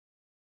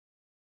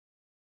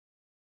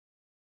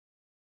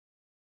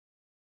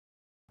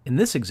In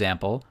this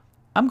example,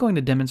 I'm going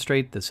to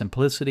demonstrate the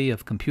simplicity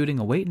of computing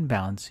a weight and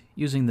balance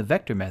using the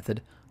vector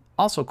method,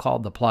 also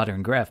called the plotter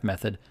and graph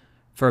method,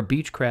 for a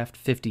Beechcraft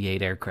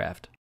 58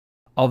 aircraft.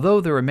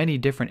 Although there are many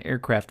different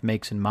aircraft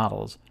makes and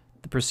models,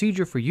 the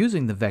procedure for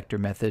using the vector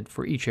method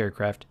for each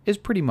aircraft is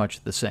pretty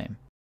much the same.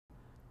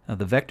 Now,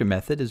 the vector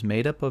method is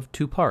made up of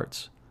two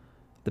parts: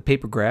 the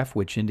paper graph,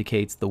 which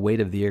indicates the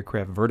weight of the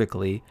aircraft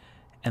vertically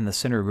and the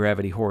center of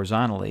gravity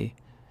horizontally,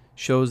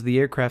 shows the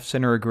aircraft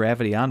center of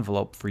gravity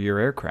envelope for your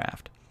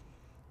aircraft.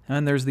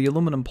 And there's the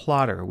aluminum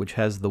plotter, which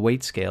has the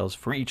weight scales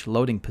for each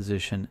loading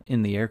position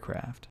in the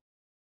aircraft.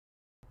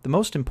 The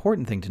most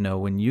important thing to know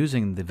when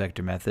using the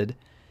vector method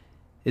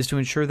is to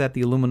ensure that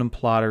the aluminum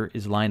plotter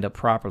is lined up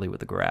properly with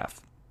the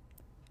graph.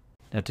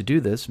 Now, to do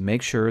this,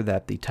 make sure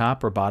that the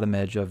top or bottom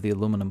edge of the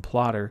aluminum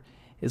plotter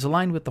is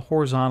aligned with the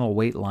horizontal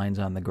weight lines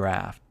on the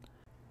graph.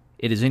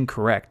 It is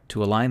incorrect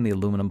to align the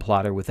aluminum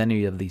plotter with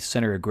any of the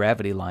center of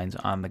gravity lines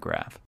on the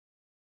graph.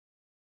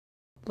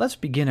 Let's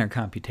begin our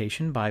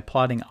computation by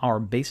plotting our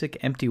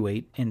basic empty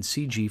weight in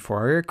CG for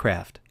our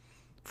aircraft.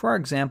 For our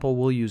example,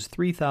 we'll use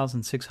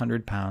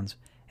 3,600 pounds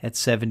at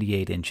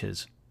 78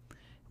 inches.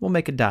 We'll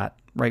make a dot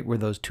right where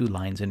those two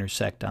lines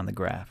intersect on the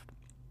graph.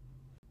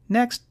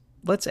 Next,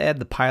 let's add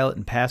the pilot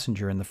and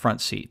passenger in the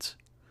front seats.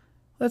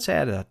 Let's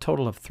add a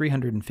total of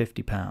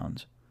 350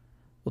 pounds.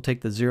 We'll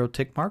take the 0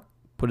 tick mark,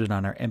 put it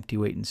on our empty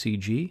weight in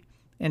CG,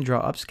 and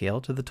draw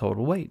upscale to the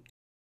total weight.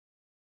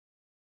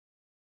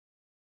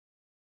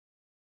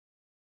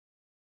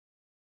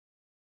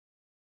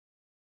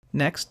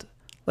 Next,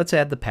 let's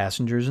add the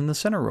passengers in the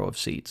center row of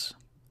seats.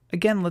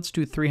 Again, let's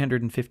do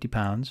 350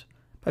 pounds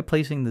by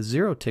placing the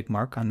 0 tick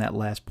mark on that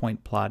last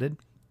point plotted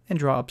and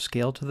draw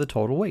upscale to the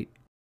total weight.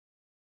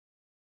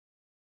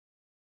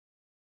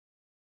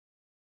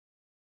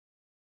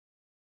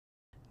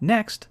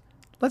 Next,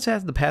 let's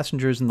add the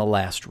passengers in the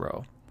last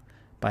row.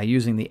 By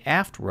using the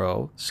aft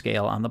row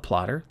scale on the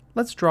plotter,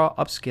 let's draw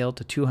upscale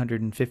to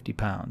 250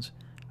 pounds,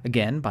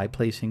 again by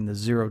placing the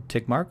 0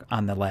 tick mark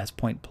on the last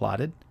point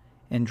plotted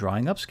and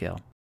drawing upscale.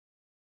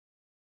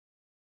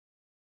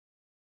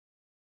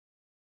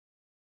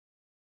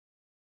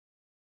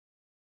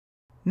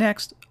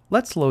 Next,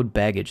 let's load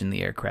baggage in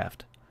the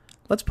aircraft.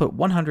 Let's put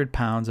 100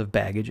 pounds of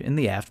baggage in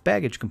the aft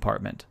baggage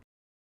compartment.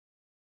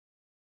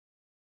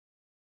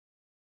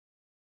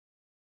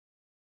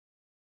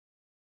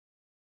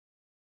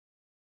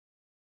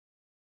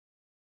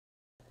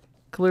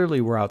 Clearly,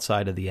 we're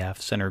outside of the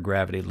aft center of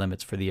gravity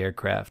limits for the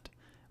aircraft.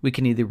 We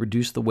can either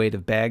reduce the weight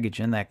of baggage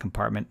in that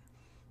compartment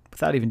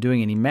without even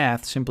doing any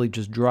math, simply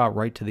just draw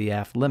right to the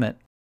aft limit.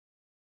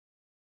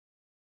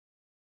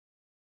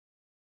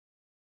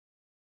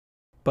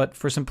 But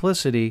for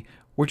simplicity,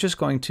 we're just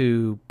going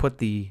to put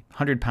the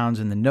 100 pounds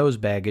in the nose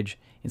baggage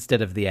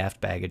instead of the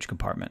aft baggage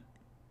compartment.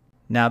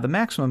 Now, the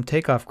maximum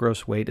takeoff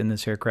gross weight in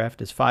this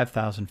aircraft is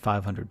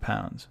 5,500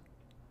 pounds.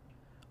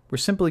 We're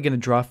simply going to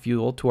draw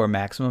fuel to our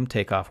maximum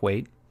takeoff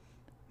weight,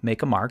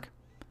 make a mark,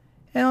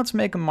 and let's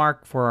make a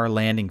mark for our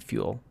landing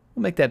fuel.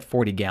 We'll make that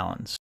 40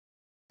 gallons,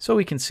 so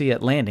we can see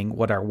at landing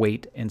what our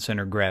weight and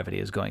center of gravity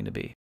is going to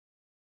be.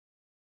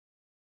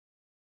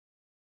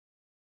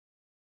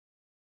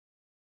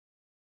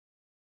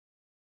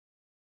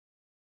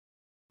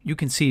 You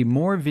can see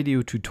more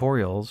video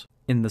tutorials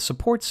in the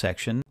support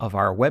section of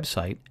our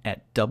website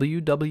at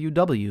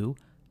www.flyincg.com.